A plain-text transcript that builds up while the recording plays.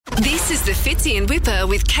This is the Fitzy and Wippa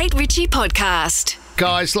with Kate Ritchie podcast.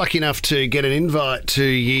 Guys, lucky enough to get an invite to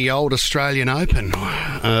ye old Australian Open.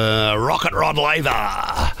 Rocket Rod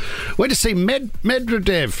Laver. Went to see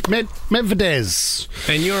Medvedev.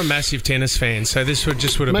 And you're a massive tennis fan, so this would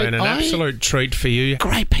have been an absolute treat for you.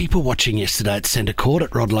 Great people watching yesterday at Centre Court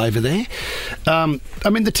at Rod Laver there. I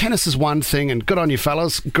mean, the tennis is one thing, and good on you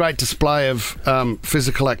fellas. Great display of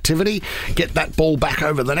physical activity. Get that ball back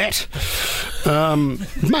over the net.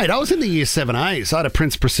 Mate, I was in the Year 7As. I had a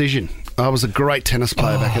Prince Precision. I was a great tennis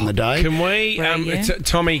player back in the day. Can we,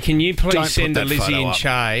 Tommy, can you please send to Lizzie and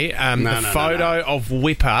Che the photo of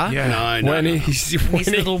Wippa when he's his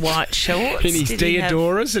little white shorts? In his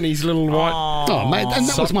Deodoras and his little white... Oh, mate, and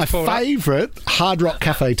that was my favourite Hard Rock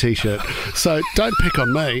Cafe T-shirt. So don't pick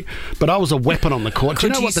on me, but I was a weapon on the court. Do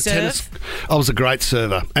you know what the tennis... I was a great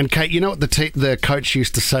server. And, Kate, you know what the coach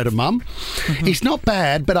used to say to Mum? Mm-hmm. He's not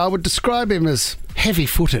bad, but I would describe him as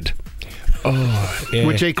heavy-footed. Oh, yeah.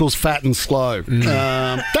 Which equals fat and slow.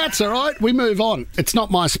 That's all right. We move on. It's not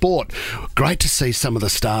my sport. Great to see some of the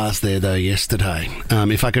stars there, though, yesterday.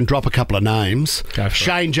 If I can drop a couple of names.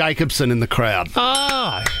 Shane Jacobson in the crowd.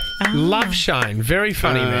 Love Shane. Very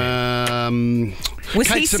funny man. Was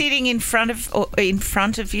he sitting in front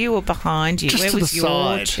of you or behind you? Just Where to was the your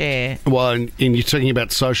side. chair? Well, and you're talking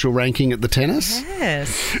about social ranking at the tennis?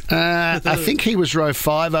 Yes. I think he was row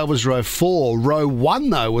 5, I was row 4. Row 1,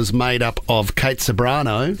 though, was made up of Kate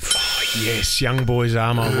Sobrano. Oh, yes, young boys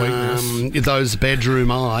are my weakness. Those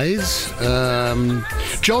bedroom eyes.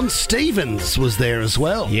 John Stevens was there as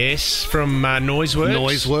well. Yes, from Noiseworks.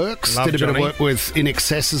 Noiseworks. Love Did a Johnny. bit of work with In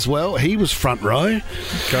Excess as well. He was front row.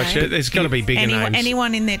 Gotcha. There's got to be bigger names.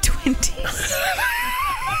 Anyone in their 20s?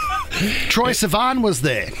 Troy Sivan was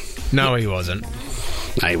there. No, he wasn't.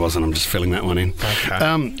 No, he wasn't. I'm just filling that one in.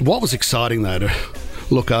 Okay. What was exciting, though, to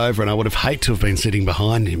look over, and I would have hated to have been sitting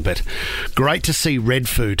behind him, but great to see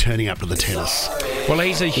Redfoo turning up to the tennis. Well,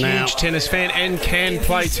 he's a huge tennis fan and can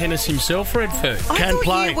play tennis himself, Redfoo. I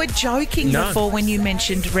thought you were joking before when you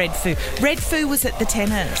mentioned Redfoo. Redfoo was at the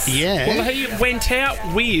tennis. Yeah. Well, he went out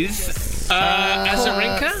with...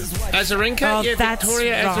 Azarenka,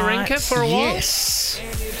 Victoria right. Azarenka for a while. Yes.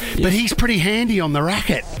 But he's pretty handy on the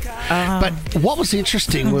racket. But what was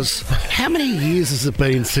interesting was how many years has it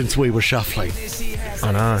been since we were shuffling?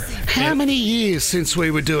 I know. How many years since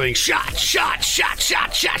we were doing shot?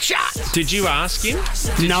 Did you ask him?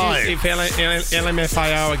 No. If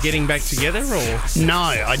LMFAO are getting back together, or? No,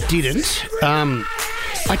 I didn't.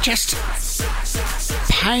 I just...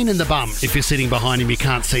 Pain in the bum if you're sitting behind him, you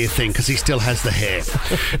can't see a thing because he still has the hair.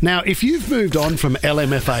 Now, if you've moved on from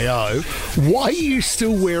LMFAO, why are you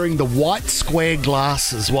still wearing the white square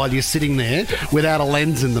glasses while you're sitting there without a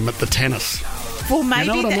lens in them at the tennis? Well, maybe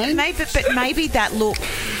you know what I mean? maybe that look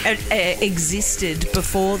existed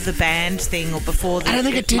before the band thing or before the, I don't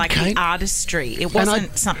think it did, Kate. The artistry. It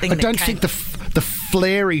wasn't something. I don't think the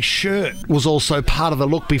flary shirt was also part of the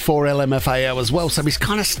look before LMFAO as well, so he's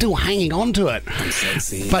kind of still hanging on to it.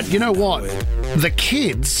 But you know what? The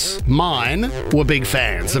kids, mine, were big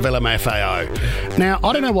fans of LMFAO. Now,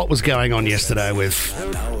 I don't know what was going on yesterday with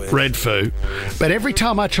Redfoo, but every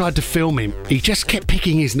time I tried to film him, he just kept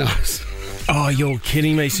picking his nose. Oh, you're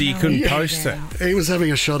kidding me, so you couldn't post it? He was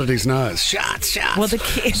having a shot at his nose. Shots. Well, the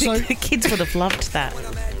kids would have loved that.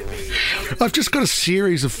 I've just got a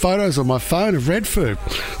series of photos on my phone of Redfoo,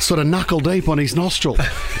 sort of knuckle deep on his nostril.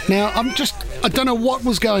 Now, I don't know what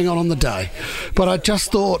was going on the day, but I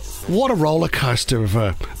just thought, what a roller coaster of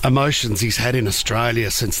emotions he's had in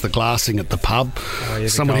Australia since the glassing at the pub.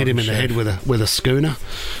 Someone hit him in the head with a schooner.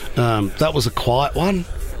 That was a quiet one.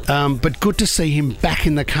 But good to see him back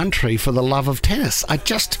in the country for the love of tennis. I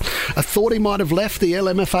thought he might have left the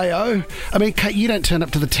LMFAO. I mean, Kate, you don't turn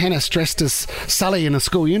up to the tennis dressed as Sully in a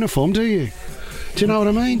school uniform, do you? Do you know what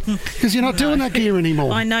I mean? Because you're not doing that gear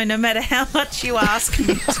anymore. I know, no matter how much you ask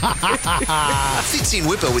me. Fitzy and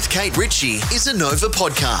Wippa with Kate Ritchie is a Nova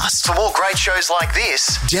podcast. For more great shows like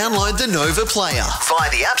this, download the Nova Player via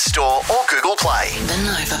the App Store or Google Play. The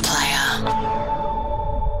Nova Player.